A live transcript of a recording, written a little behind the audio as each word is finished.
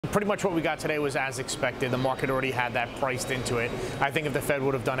pretty much what we got today was as expected. The market already had that priced into it. I think if the Fed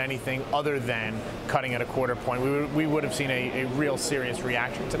would have done anything other than cutting at a quarter point, we would have seen a real serious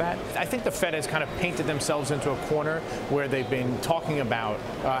reaction to that. I think the Fed has kind of painted themselves into a corner where they've been talking about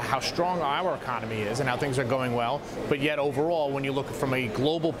how strong our economy is and how things are going well, but yet overall, when you look from a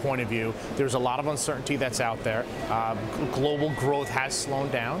global point of view, there's a lot of uncertainty that's out there. Global growth has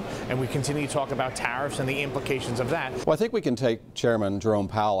slowed down, and we continue to talk about tariffs and the implications of that. Well, I think we can take Chairman Jerome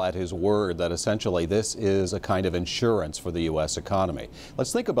Powell at his word that essentially this is a kind of insurance for the U.S. economy.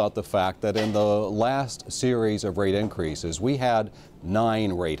 Let's think about the fact that in the last series of rate increases, we had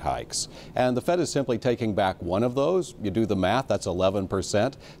 9 rate hikes. And the Fed is simply taking back one of those. You do the math, that's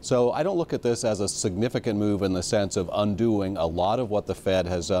 11%. So I don't look at this as a significant move in the sense of undoing a lot of what the Fed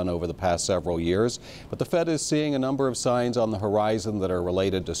has done over the past several years. But the Fed is seeing a number of signs on the horizon that are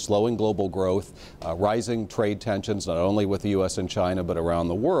related to slowing global growth, rising trade tensions, not only with the U.S. and China, but around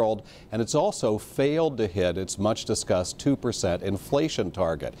the world. And it's also failed to hit its much discussed 2% inflation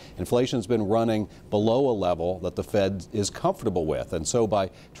target. Inflation's been running below a level that the Fed is comfortable with. And so by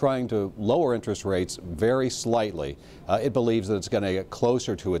trying to lower interest rates very slightly, it believes that it's going to get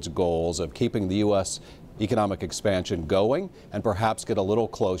closer to its goals of keeping the U.S. economic expansion going and perhaps get a little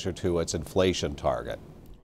closer to its inflation target.